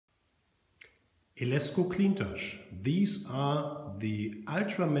ELESGO Clean Touch. These are the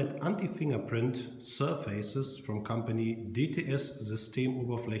ultra-matte anti-fingerprint surfaces from company DTS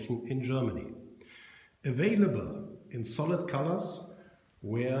Systemoberflaechen in Germany. Available in solid colors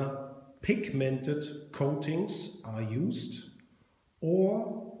where pigmented coatings are used,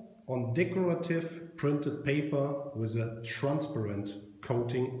 or on decorative printed paper with a transparent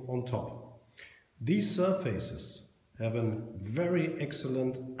coating on top. These surfaces have a very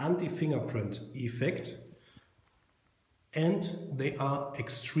excellent anti-fingerprint effect and they are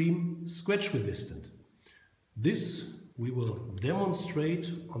extreme scratch resistant. This we will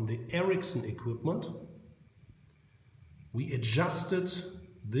demonstrate on the Erichsen equipment. We adjusted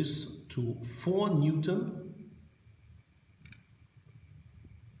this to 4 Newton,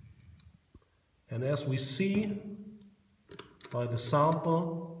 and as we see by the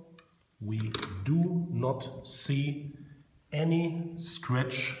sample, we do not see any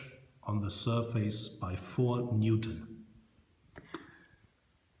scratch on the surface by 4 Newton.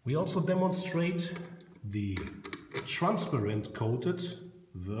 We also demonstrate the transparent coated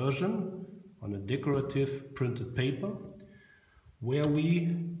version on a decorative printed paper, where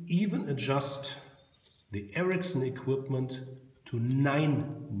we even adjust the Erichsen equipment to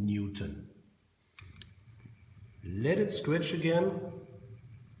 9 Newton. Let it scratch again.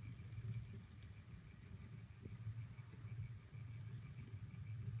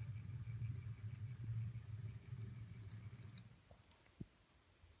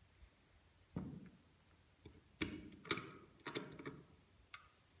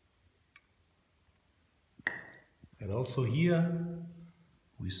 And also here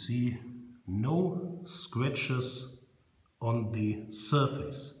we see no scratches on the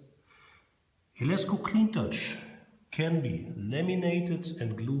surface. ELESGO Clean Touch can be laminated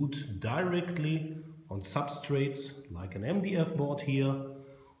and glued directly on substrates like an MDF board here,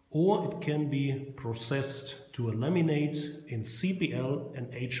 or it can be processed to a laminate in CPL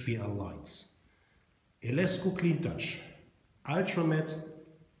and HPL lines. ELESGO Clean Touch, ultra matte,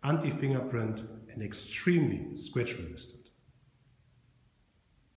 anti-fingerprint and extremely scratch resistant.